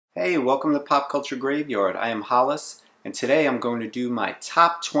Hey, welcome to Pop Culture Graveyard. I am Hollis, and today I'm going to do my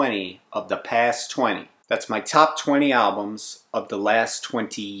top 20 of the past 20. That's my top 20 albums of the last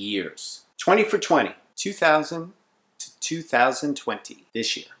 20 years. 20 for 20, 2000 to 2020,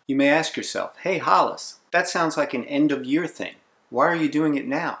 this year. You may ask yourself, hey Hollis, that sounds like an end of year thing. Why are you doing it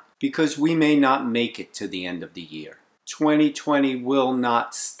now? Because we may not make it to the end of the year. 2020 will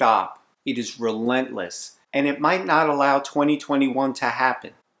not stop. It is relentless, and it might not allow 2021 to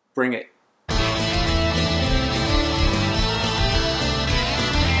happen. Bring it.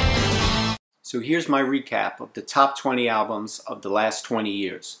 So here's my recap of the top 20 albums of the last 20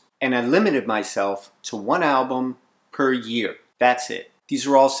 years. And I limited myself to one album per year. That's it. These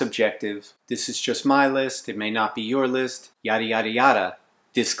are all subjective. This is just my list. It may not be your list. Yada, yada, yada.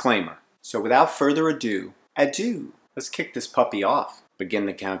 Disclaimer. So without further ado, let's kick this puppy off. Begin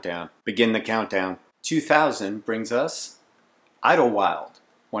the countdown. Begin the countdown. 2000 brings us Idlewild.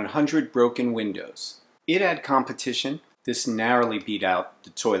 100 Broken Windows. It had competition. This narrowly beat out the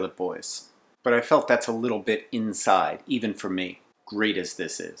Toilet Boys. But I felt that's a little bit inside, even for me, great as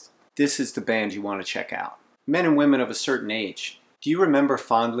this is. This is the band you want to check out. Men and women of a certain age, do you remember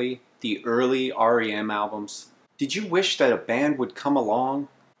fondly the early REM albums? Did you wish that a band would come along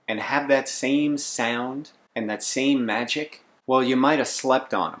and have that same sound and that same magic? Well, you might have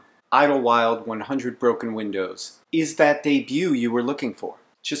slept on them. Idlewild 100 Broken Windows is that debut you were looking for.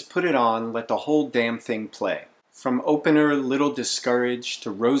 Just put it on, let the whole damn thing play. From opener Little Discouraged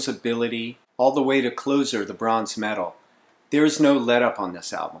to Rosability, all the way to closer The Bronze Medal. There is no let up on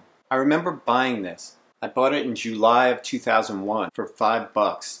this album. I remember buying this. I bought it in July of 2001 for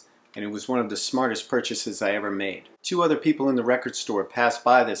 $5, and it was one of the smartest purchases I ever made. Two other people in the record store passed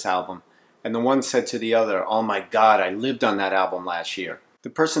by this album, and the one said to the other, "Oh my God, I lived on that album last year." The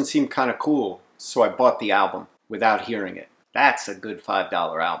person seemed kind of cool, so I bought the album without hearing it. That's a good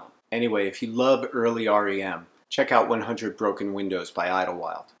 $5 album. Anyway, if you love early REM, check out 100 Broken Windows by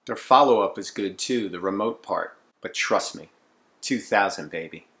Idlewild. Their follow-up is good too, the remote part. But trust me, 2000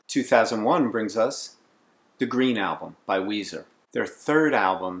 baby. 2001 brings us The Green Album by Weezer. Their third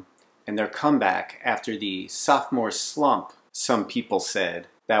album and their comeback after the sophomore slump, some people said,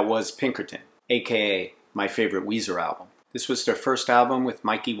 that was Pinkerton, aka my favorite Weezer album. This was their first album with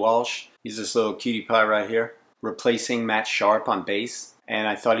Mikey Walsh. He's this little cutie pie right here, replacing Matt Sharp on bass, and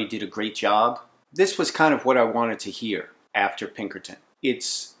I thought he did a great job. This was kind of what I wanted to hear after Pinkerton.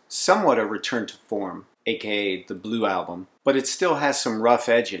 It's somewhat a return to form, aka the Blue Album, but it still has some rough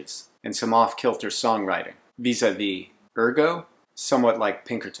edges and some off-kilter songwriting. Vis-a-vis Ergo, somewhat like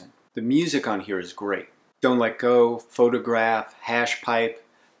Pinkerton. The music on here is great. Don't Let Go, Photograph, Hash Pipe,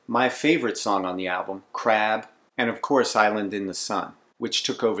 my favorite song on the album, Crab, and of course Island in the Sun, which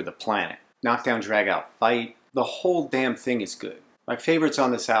took over the planet. Knockdown, Drag Out, Fight. The whole damn thing is good. My favorites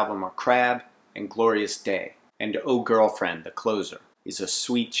on this album are Crab and Glorious Day. And Oh Girlfriend, the closer, is a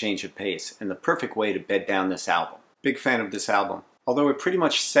sweet change of pace and the perfect way to bed down this album. Big fan of this album, although it pretty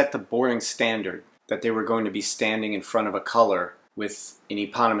much set the boring standard that they were going to be standing in front of a color with an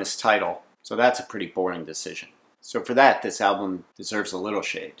eponymous title. So that's a pretty boring decision. So for that, this album deserves a little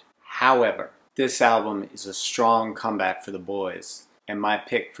shade. However, this album is a strong comeback for the boys, and my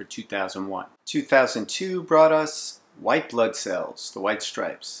pick for 2001. 2002 brought us White Blood Cells, the White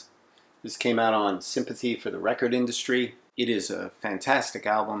Stripes. This came out on Sympathy for the Record Industry. It is a fantastic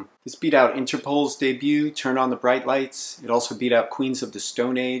album. This beat out Interpol's debut, Turn on the Bright Lights. It also beat out Queens of the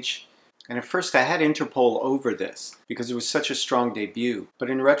Stone Age. And at first I had Interpol over this because it was such a strong debut. But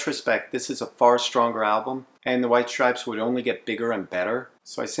in retrospect, this is a far stronger album, and the White Stripes would only get bigger and better.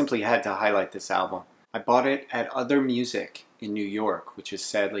 So I simply had to highlight this album. I bought it at Other Music in New York, which is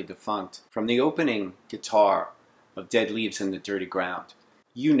sadly defunct. From the opening guitar of Dead Leaves in the Dirty Ground,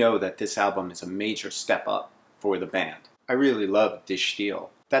 you know that this album is a major step up for the band. I really love Dish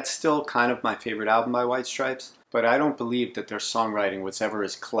Steel. That's still kind of my favorite album by White Stripes, but I don't believe that their songwriting was ever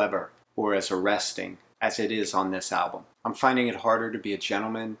as clever or as arresting as it is on this album. I'm finding it harder to be a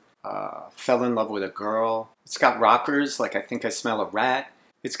gentleman, fell in love with a girl. It's got rockers like I Think I Smell a Rat.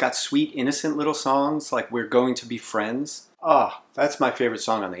 It's got sweet, innocent little songs like We're Going to Be Friends. That's my favorite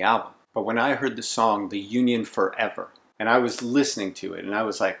song on the album. But when I heard the song The Union Forever, and I was listening to it, and I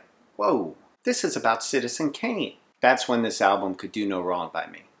was like, whoa, this is about Citizen Kane. That's when this album could do no wrong by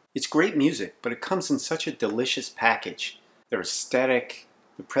me. It's great music, but it comes in such a delicious package. Their aesthetic,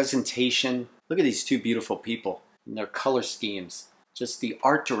 the presentation. Look at these two beautiful people and their color schemes. Just the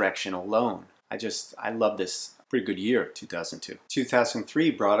art direction alone. I love this. Pretty good year, 2002.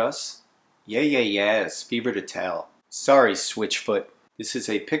 2003 brought us Yeah Yeah Yeah's Fever to Tell. Sorry, Switchfoot. This is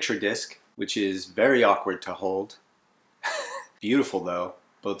a picture disc, which is very awkward to hold. Beautiful though.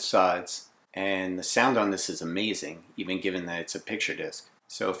 both sides. And the sound on this is amazing, even given that it's a picture disc.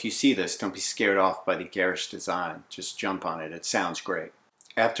 So if you see this, don't be scared off by the garish design. Just jump on it. It sounds great.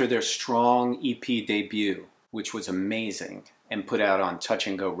 After their strong EP debut, which was amazing and put out on Touch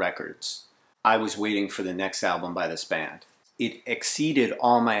and Go Records, I was waiting for the next album by this band. It exceeded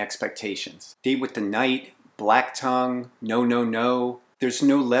all my expectations. Date with the Night, Black Tongue, No No No. There's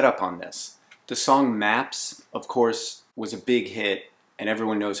no let up on this. The song Maps, of course, was a big hit, and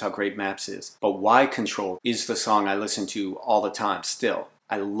everyone knows how great Maps is. But Y Control is the song I listen to all the time still.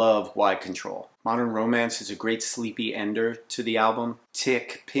 I love Y Control. Modern Romance is a great sleepy ender to the album.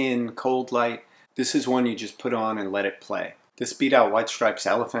 Tick, Pin, Cold Light. This is one you just put on and let it play. This beat out White Stripes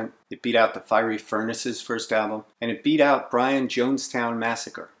Elephant. It beat out the Fiery Furnace's first album. And it beat out Brian Jonestown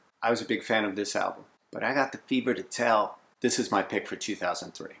Massacre. I was a big fan of this album. But I got the fever to tell. This is my pick for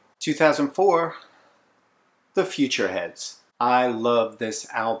 2003. 2004, the Futureheads. I love this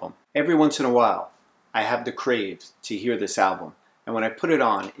album. Every once in a while, I have the crave to hear this album. And when I put it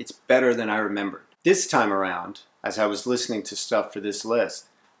on, it's better than I remembered. This time around, as I was listening to stuff for this list,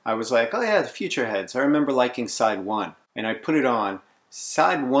 I was like, oh yeah, the Futureheads. I remember liking side 1. And I put it on.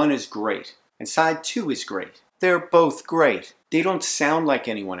 Side 1 is great. And side 2 is great. They're both great. They don't sound like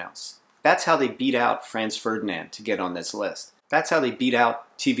anyone else. That's how they beat out Franz Ferdinand to get on this list. That's how they beat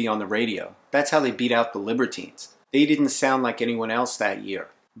out TV on the Radio. That's how they beat out the Libertines. They didn't sound like anyone else that year.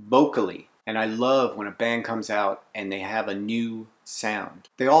 Vocally. And I love when a band comes out and they have a new sound.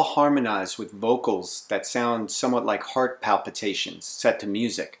 They all harmonize with vocals that sound somewhat like heart palpitations set to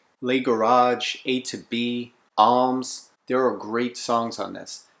music. Les Garage, A to B, Alms. There are great songs on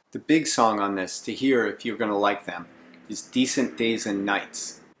this. The big song on this to hear if you're going to like them is Decent Days and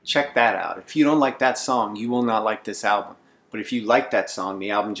Nights. Check that out. If you don't like that song, you will not like this album. But if you like that song,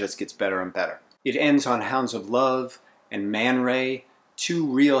 the album just gets better and better. It ends on Hounds of Love and Man Ray. Two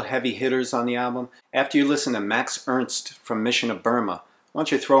real heavy hitters on the album. After you listen to Max Ernst from Mission of Burma, why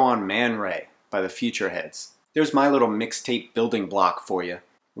don't you throw on Man Ray by the Futureheads. There's my little mixtape building block for you.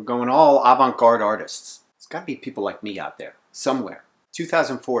 We're going all avant-garde artists. There's got to be people like me out there, somewhere.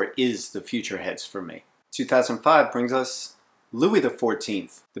 2004 is the Futureheads for me. 2005 brings us Louis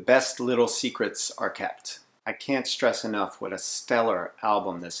XIV. The best little secrets are kept. I can't stress enough what a stellar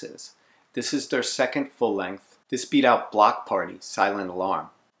album this is. This is their second full-length. This beat out Block Party, Silent Alarm,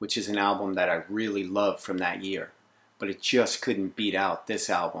 which is an album that I really love from that year. But it just couldn't beat out this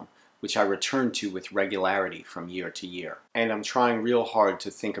album, which I return to with regularity from year to year. And I'm trying real hard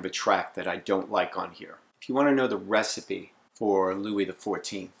to think of a track that I don't like on here. If you want to know the recipe for Louis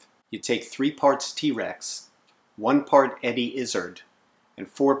XIV, you take 3 parts T-Rex, 1 part Eddie Izzard, and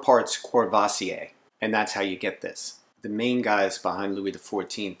 4 parts Courvoisier. And that's how you get this. The main guys behind Louis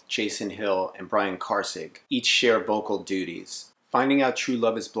XIV, Jason Hill and Brian Karsig, each share vocal duties. Finding Out True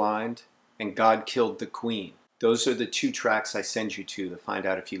Love is Blind and God Killed the Queen. Those are the 2 tracks I send you to find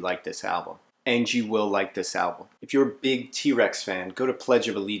out if you like this album. And you will like this album. If you're a big T-Rex fan, go to Pledge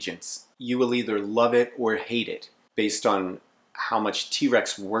of Allegiance. You will either love it or hate it, based on how much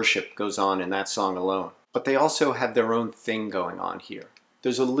T-Rex worship goes on in that song alone. But they also have their own thing going on here.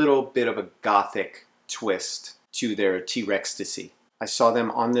 There's a little bit of a gothic twist to their T-Rex-tasy. I saw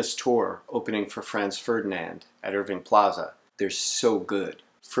them on this tour opening for Franz Ferdinand at Irving Plaza. They're so good.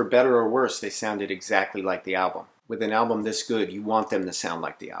 For better or worse, they sounded exactly like the album. With an album this good, you want them to sound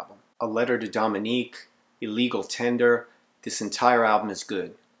like the album. A Letter to Dominique, Illegal Tender, this entire album is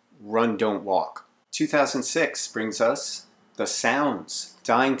good. Run, Don't Walk. 2006 brings us The Sounds,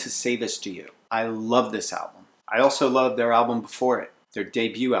 Dying to Say This to You. I love this album. I also love their album before it, their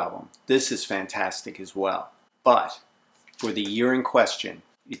debut album. This is fantastic as well. But for the year in question,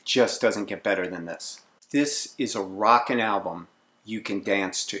 it just doesn't get better than this. This is a rockin' album you can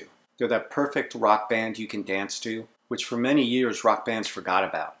dance to. They're that perfect rock band you can dance to, which for many years rock bands forgot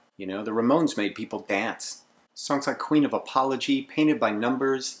about. You know, the Ramones made people dance. Songs like Queen of Apology, Painted by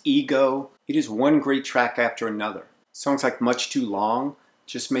Numbers, Ego. It is one great track after another. Songs like Much Too Long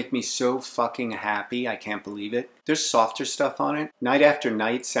just make me so fucking happy, I can't believe it. There's softer stuff on it. Night After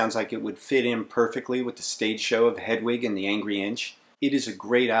Night sounds like it would fit in perfectly with the stage show of Hedwig and the Angry Inch. It is a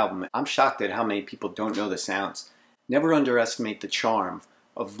great album. I'm shocked at how many people don't know the sounds. Never underestimate the charm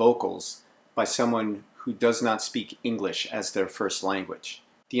of vocals by someone who does not speak English as their first language.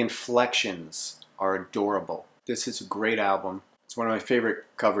 The inflections are adorable. This is a great album. It's one of my favorite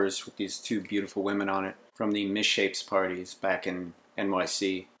covers with these 2 beautiful women on it from the Misshapes parties back in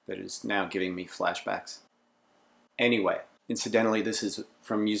NYC that is now giving me flashbacks. Anyway, incidentally, this is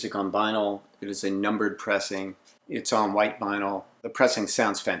from Music on Vinyl. It is a numbered pressing. It's on white vinyl. The pressing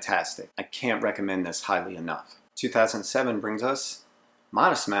sounds fantastic. I can't recommend this highly enough. 2007 brings us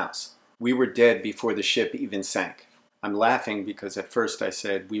Modest Mouse. We were dead before the ship even sank. I'm laughing because at first I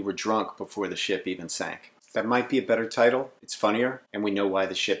said we were drunk before the ship even sank. That might be a better title. It's funnier, and we know why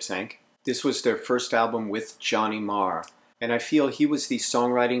the ship sank. This was their first album with Johnny Marr, and I feel he was the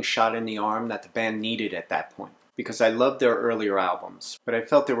songwriting shot in the arm that the band needed at that point. Because I loved their earlier albums, but I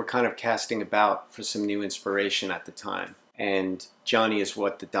felt they were kind of casting about for some new inspiration at the time. And Johnny is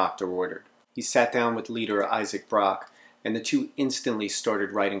what the doctor ordered. He sat down with leader Isaac Brock, and the two instantly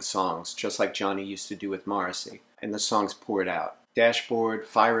started writing songs, just like Johnny used to do with Morrissey. And the songs poured out. Dashboard,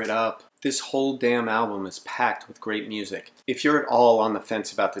 Fire It Up. This whole damn album is packed with great music. If you're at all on the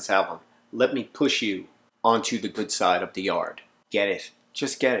fence about this album, let me push you onto the good side of the yard. Get it.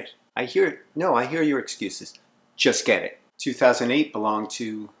 Just get it. I hear your excuses. Just get it. 2008 belonged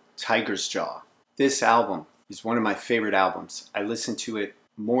to Tiger's Jaw. This album is one of my favorite albums. I listen to it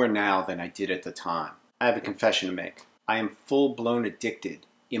more now than I did at the time. I have a confession to make. I am full-blown addicted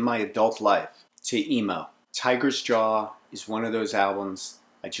in my adult life to emo. Tiger's Jaw is one of those albums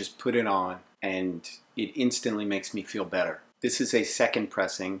I just put it on and it instantly makes me feel better. This is a second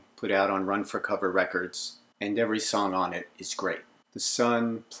pressing put out on Run for Cover Records, and every song on it is great. The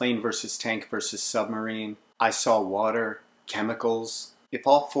Sun, Plane vs. Tank vs. Submarine, I Saw Water, Chemicals. If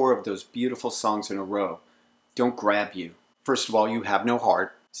all four of those beautiful songs in a row don't grab you, first of all, you have no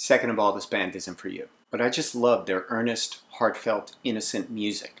heart. Second of all, this band isn't for you. But I just love their earnest, heartfelt, innocent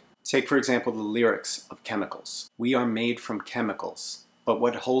music. Take, for example, the lyrics of Chemicals. We are made from chemicals, but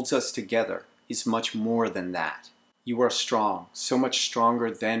what holds us together is much more than that. You are strong, so much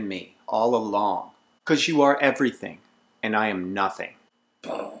stronger than me, all along. 'Cause you are everything, and I am nothing.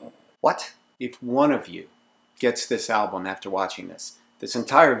 What? If one of you gets this album after watching this, this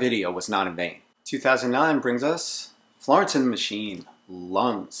entire video was not in vain. 2009 brings us Florence and the Machine,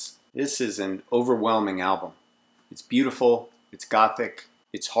 Lungs. This is an overwhelming album. It's beautiful, it's gothic,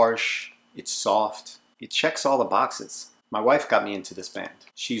 it's harsh, it's soft. It checks all the boxes. My wife got me into this band.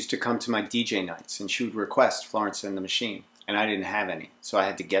 She used to come to my DJ nights and she would request Florence and the Machine, and I didn't have any, so I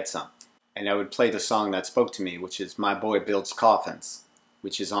had to get some. And I would play the song that spoke to me, which is My Boy Builds Coffins,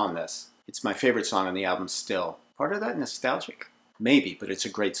 which is on this. It's my favorite song on the album still. Part of that nostalgic? Maybe, but it's a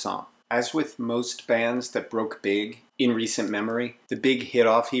great song. As with most bands that broke big in recent memory, the big hit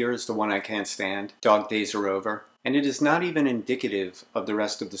off here is the one I can't stand, Dog Days Are Over. And it is not even indicative of the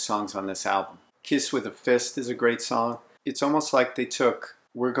rest of the songs on this album. Kiss with a Fist is a great song. It's almost like they took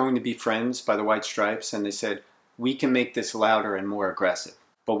We're Going to Be Friends by the White Stripes and they said, we can make this louder and more aggressive,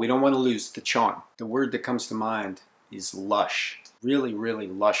 but we don't want to lose the charm. The word that comes to mind is lush. Really, really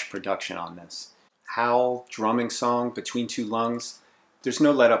lush production on this. Howl, drumming song, Between Two Lungs. There's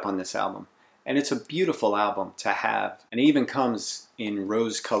no let up on this album. And it's a beautiful album to have. And it even comes in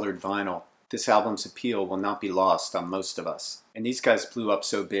rose-colored vinyl. This album's appeal will not be lost on most of us. And these guys blew up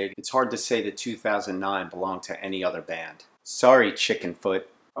so big, it's hard to say that 2009 belonged to any other band. Sorry, Chickenfoot.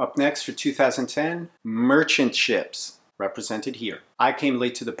 Up next for 2010, Merchant Ships, represented here. I came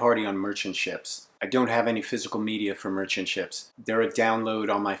late to the party on Merchant Ships. I don't have any physical media for Merchant Ships. They're a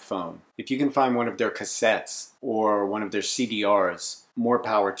download on my phone. If you can find one of their cassettes or one of their CDRs, more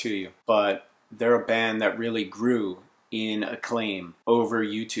power to you. But they're a band that really grew in acclaim over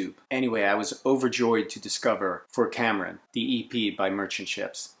YouTube. Anyway, I was overjoyed to discover For Cameron, the EP by Merchant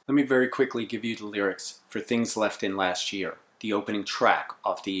Ships. Let me very quickly give you the lyrics for Things Left in Last Year, the opening track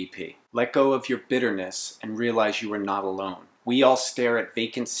off the EP. Let go of your bitterness and realize you are not alone. We all stare at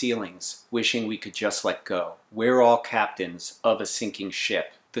vacant ceilings, wishing we could just let go. We're all captains of a sinking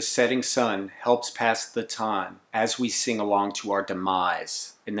ship. The setting sun helps pass the time as we sing along to our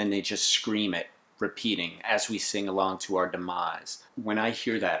demise. And then they just scream it, repeating as we sing along to our demise. When I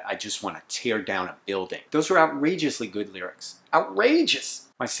hear that, I just want to tear down a building. Those are outrageously good lyrics. Outrageous!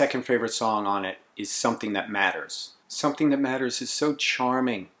 My second favorite song on it is Something That Matters. Something That Matters is so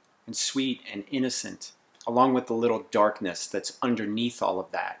charming and sweet and innocent, along with the little darkness that's underneath all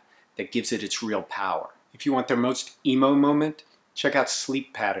of that, that gives it its real power. If you want their most emo moment, check out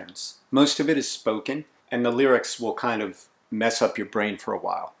Sleep Patterns. Most of it is spoken, and the lyrics will kind of mess up your brain for a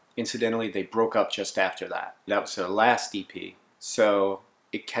while. Incidentally, they broke up just after that. That was their last EP, so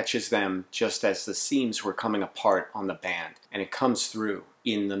it catches them just as the seams were coming apart on the band, and it comes through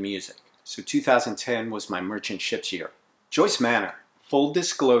in the music. So 2010 was my Merchant Ships year. Joyce Manor. Full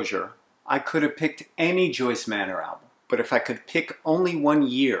disclosure, I could have picked any Joyce Manor album, but if I could pick only one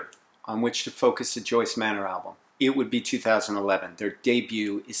year on which to focus the Joyce Manor album, it would be 2011. Their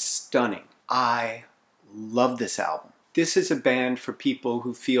debut is stunning. I love this album. This is a band for people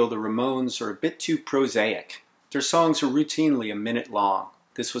who feel the Ramones are a bit too prosaic. Their songs are routinely a minute long.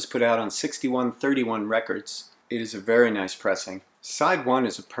 This was put out on 6131 Records. It is a very nice pressing. Side 1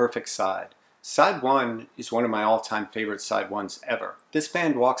 is a perfect side. Side 1 is one of my all-time favorite side 1s ever. This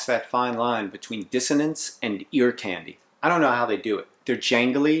band walks that fine line between dissonance and ear candy. I don't know how they do it. They're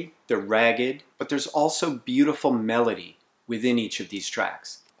jangly, they're ragged, but there's also beautiful melody within each of these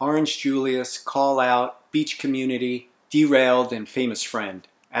tracks. Orange Julius, Call Out, Beach Community, Derailed, and Famous Friend.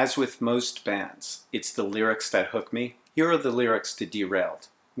 As with most bands, it's the lyrics that hook me. Here are the lyrics to Derailed.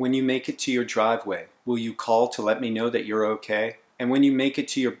 When you make it to your driveway, will you call to let me know that you're okay? And when you make it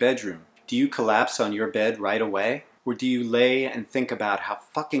to your bedroom, do you collapse on your bed right away? Or do you lay and think about how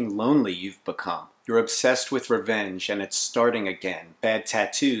fucking lonely you've become? You're obsessed with revenge and it's starting again. Bad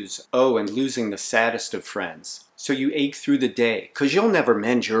tattoos, oh, and losing the saddest of friends. So you ache through the day, 'cause you'll never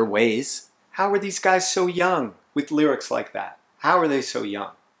mend your ways. How are these guys so young? With lyrics like that. How are they so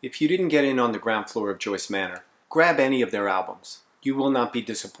young? If you didn't get in on the ground floor of Joyce Manor, grab any of their albums. You will not be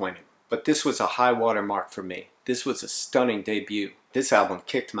disappointed. But this was a high water mark for me. This was a stunning debut. This album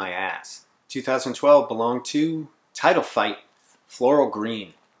kicked my ass. 2012 belonged to Title Fight, Floral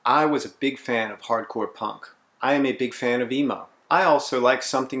Green. I was a big fan of hardcore punk. I am a big fan of emo. I also like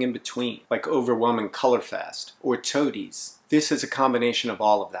something in between, like Overwhelming Colorfast or Toadies. This is a combination of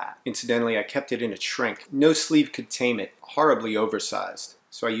all of that. Incidentally, I kept it in a shrink. No sleeve could tame it, horribly oversized.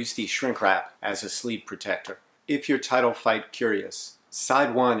 So I used the shrink wrap as a sleeve protector. If you're Title Fight curious,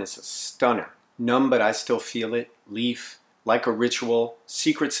 Side 1 is a stunner. Numb But I Still Feel It, Leaf, Like a Ritual,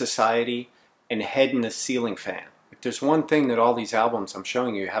 Secret Society, and Head in the Ceiling Fan. If there's one thing that all these albums I'm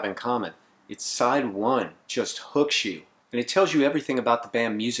showing you have in common, it's Side 1 just hooks you. And it tells you everything about the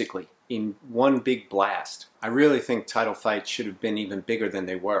band musically in one big blast. I really think Title Fight should have been even bigger than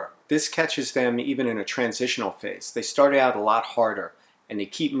they were. This catches them even in a transitional phase. They started out a lot harder, and they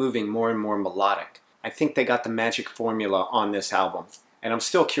keep moving more and more melodic. I think they got the magic formula on this album, and I'm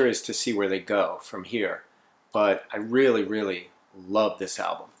still curious to see where they go from here. But I really, really love this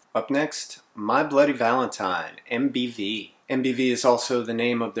album. Up next, My Bloody Valentine, MBV. MBV is also the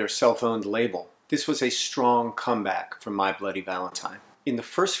name of their self-owned label. This was a strong comeback from My Bloody Valentine. In the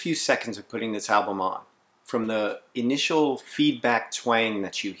first few seconds of putting this album on, from the initial feedback twang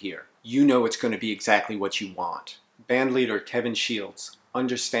that you hear, you know it's going to be exactly what you want. Bandleader Kevin Shields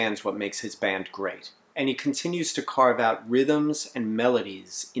understands what makes his band great, and he continues to carve out rhythms and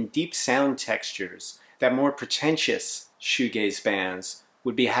melodies in deep sound textures that more pretentious shoegaze bands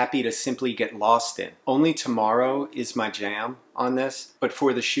would be happy to simply get lost in. Only Tomorrow is my jam on this, but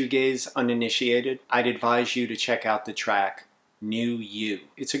for the shoegaze uninitiated, I'd advise you to check out the track New You.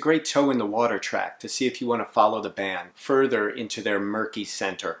 It's a great toe in the water track to see if you want to follow the band further into their murky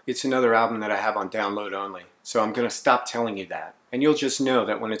center. It's another album that I have on download only, so I'm going to stop telling you that. And you'll just know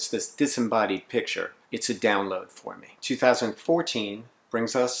that when it's this disembodied picture, it's a download for me. 2014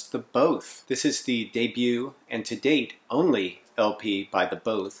 brings us The Both. This is the debut and to date only LP by The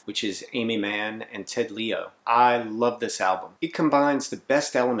Both, which is Amy Mann and Ted Leo. I love this album. It combines the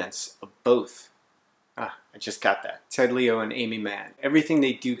best elements of both. I just got that. Ted Leo and Amy Mann. Everything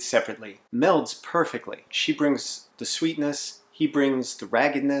they do separately melds perfectly. She brings the sweetness, he brings the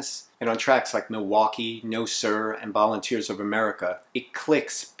raggedness, and on tracks like Milwaukee, No Sir, and Volunteers of America, it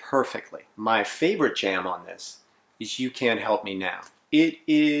clicks perfectly. My favorite jam on this is You Can't Help Me Now. It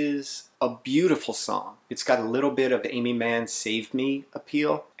is a beautiful song. It's got a little bit of Amy Mann's Save Me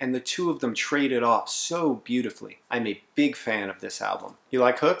appeal, and the two of them trade it off so beautifully. I'm a big fan of this album. You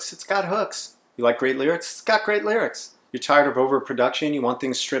like hooks? It's got hooks. You like great lyrics? It's got great lyrics. You're tired of overproduction? You want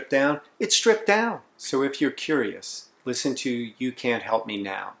things stripped down? It's stripped down. So if you're curious, listen to You Can't Help Me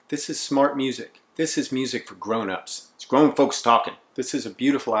Now. This is smart music. This is music for grown-ups. It's grown folks talking. This is a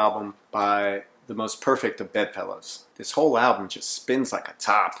beautiful album by the most perfect of bedfellows. This whole album just spins like a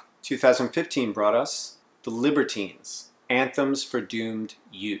top. 2015 brought us the Libertines, Anthems for Doomed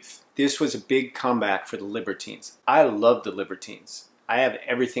Youth. This was a big comeback for the Libertines. I love the Libertines. I have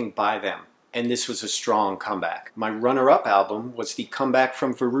everything by them, and this was a strong comeback. My runner-up album was the comeback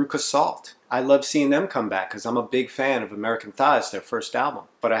from Veruca Salt. I love seeing them come back because I'm a big fan of American Thighs, their first album.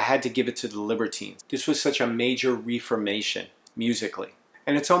 But I had to give it to the Libertines. This was such a major reformation musically.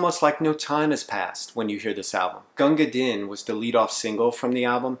 And it's almost like no time has passed when you hear this album. Gunga Din was the lead-off single from the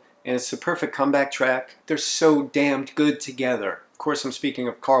album, and it's the perfect comeback track. They're so damned good together. Of course, I'm speaking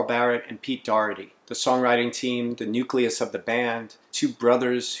of Carl Barrett and Pete Doherty, the songwriting team, the nucleus of the band, two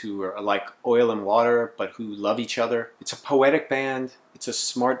brothers who are like oil and water, but who love each other. It's a poetic band. It's a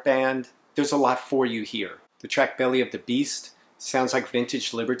smart band. There's a lot for you here. The track Belly of the Beast sounds like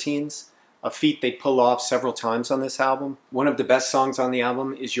vintage Libertines, a feat they pull off several times on this album. One of the best songs on the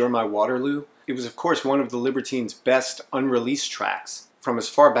album is You're My Waterloo. It was, of course, one of the Libertines' best unreleased tracks from as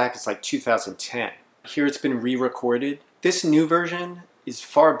far back as like 2010. Here it's been re-recorded This new version is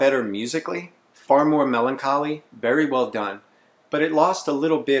far better musically, far more melancholy, very well done, but it lost a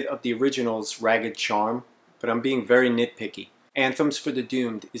little bit of the original's ragged charm, but I'm being very nitpicky. Anthems for the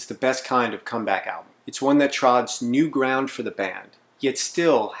Doomed is the best kind of comeback album. It's one that trods new ground for the band, yet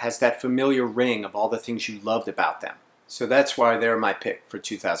still has that familiar ring of all the things you loved about them. So that's why they're my pick for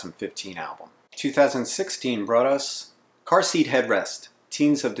 2015 album. 2016 brought us Car Seat Headrest,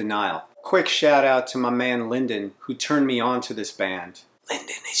 Teens of Denial. Quick shout out to my man Lyndon, who turned me on to this band.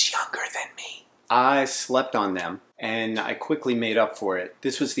 Lyndon is younger than me. I slept on them, and I quickly made up for it.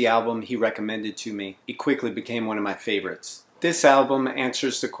 This was the album he recommended to me. It quickly became one of my favorites. This album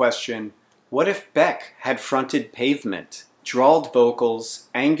answers the question, what if Beck had fronted Pavement? Drawled vocals,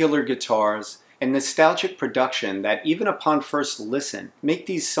 angular guitars, and nostalgic production that even upon first listen make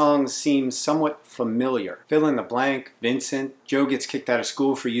these songs seem somewhat familiar. Fill in the blank, Vincent, Joe gets kicked out of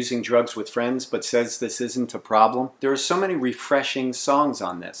school for using drugs with friends but says this isn't a problem. There are so many refreshing songs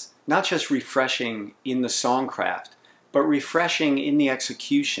on this. Not just refreshing in the songcraft, but refreshing in the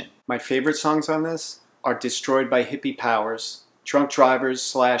execution. My favorite songs on this are Destroyed by Hippie Powers, Drunk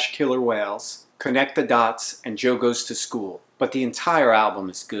Drivers / Killer Whales, Connect the Dots, and Joe Goes to School. But the entire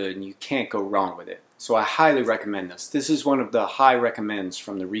album is good and you can't go wrong with it. So I highly recommend this. This is one of the high recommends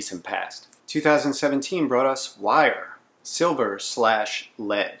from the recent past. 2017 brought us Wire, Silver /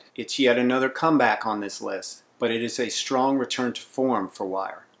 Lead. It's yet another comeback on this list, but it is a strong return to form for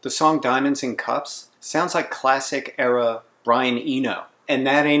Wire. The song Diamonds in Cups sounds like classic era Brian Eno, and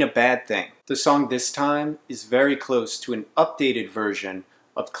that ain't a bad thing. The song this time is very close to an updated version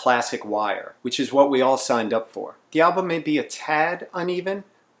of classic Wire, which is what we all signed up for. The album may be a tad uneven,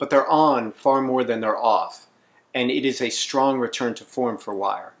 but they're on far more than they're off, and it is a strong return to form for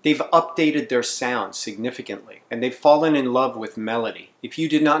Wire. They've updated their sound significantly, and they've fallen in love with melody. If you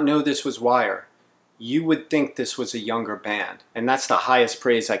did not know this was Wire, you would think this was a younger band, and that's the highest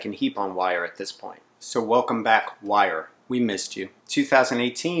praise I can heap on Wire at this point. So welcome back, Wire. We missed you.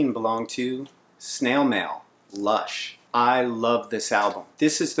 2018 belonged to Snail Mail, Lush. I love this album.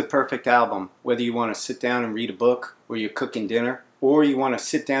 This is the perfect album, whether you want to sit down and read a book, or you're cooking dinner, or you want to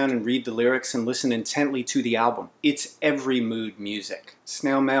sit down and read the lyrics and listen intently to the album. It's every mood music.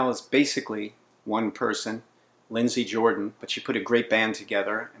 Snail Mail is basically one person, Lindsey Jordan, but she put a great band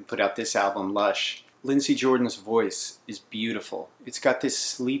together and put out this album, Lush. Lindsey Jordan's voice is beautiful. It's got this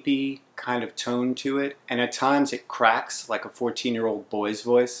sleepy kind of tone to it, and at times it cracks like a 14-year-old boy's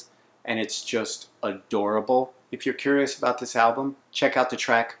voice, and it's just adorable. If you're curious about this album, check out the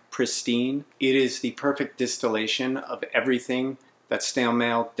track Pristine. It is the perfect distillation of everything that Snail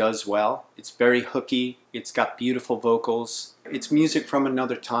Mail does well. It's very hooky, it's got beautiful vocals, it's music from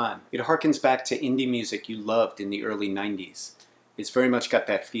another time. It harkens back to indie music you loved in the early 90s. It's very much got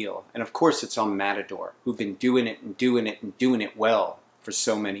that feel. And of course it's on Matador, who've been doing it and doing it and doing it well for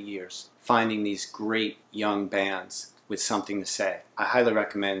so many years. Finding these great young bands with something to say. I highly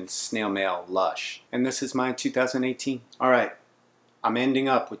recommend Snail Mail Lush. And this is my 2018. Alright, I'm ending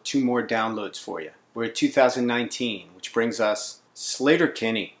up with 2 more downloads for you. We're at 2019, which brings us Sleater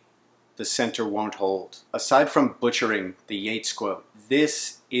Kinney, The Center Won't Hold. Aside from butchering the Yeats quote,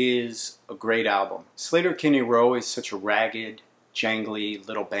 this is a great album. Sleater Kinney were always such a ragged, jangly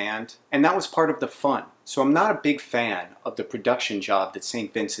little band, and that was part of the fun. So I'm not a big fan of the production job that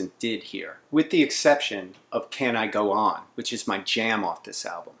St. Vincent did here, with the exception of Can I Go On, which is my jam off this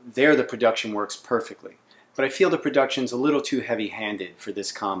album. There the production works perfectly, but I feel the production's a little too heavy-handed for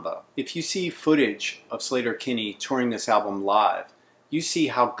this combo. If you see footage of Sleater Kinney touring this album live, you see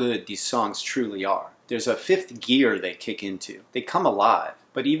how good these songs truly are. There's a 5th gear they kick into. They come alive.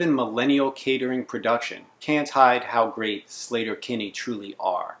 But even millennial catering production can't hide how great Sleater Kinney truly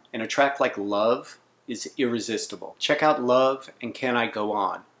are. And a track like Love is irresistible. Check out Love and Can I Go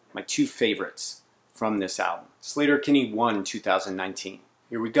On, my 2 favorites from this album. Sleater Kinney won 2019.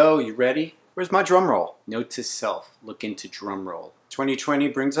 Here we go, you ready? Where's my drum roll? Note to self, look into drum roll. 2020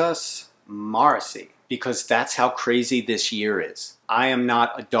 brings us Morrissey, because that's how crazy this year is. I am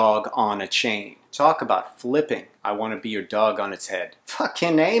not a dog on a chain. Talk about flipping. I want to be your dog on its head.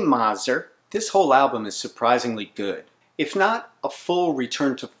 Fucking A, Mazer. This whole album is surprisingly good. If not a full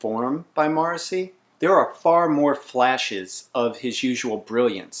return to form by Morrissey, there are far more flashes of his usual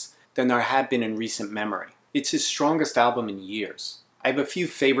brilliance than there have been in recent memory. It's his strongest album in years. I have a few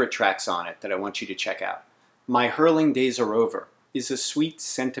favorite tracks on it that I want you to check out. My Hurling Days Are Over is a sweet,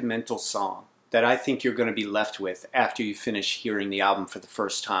 sentimental song that I think you're going to be left with after you finish hearing the album for the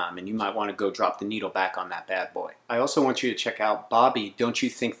first time, and you might want to go drop the needle back on that bad boy. I also want you to check out Bobby, Don't You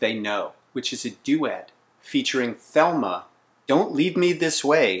Think They Know, which is a duet featuring Thelma, Don't Leave Me This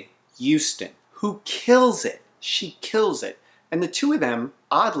Way, Houston, who kills it. She kills it. And the two of them,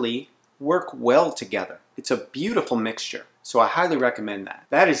 oddly, work well together. It's a beautiful mixture. So I highly recommend that.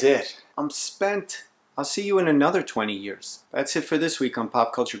 That is it. I'm spent. I'll see you in another 20 years. That's it for this week on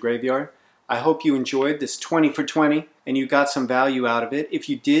Pop Culture Graveyard. I hope you enjoyed this 20 for 20 and you got some value out of it. If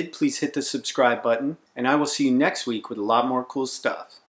you did, please hit the subscribe button. And I will see you next week with a lot more cool stuff.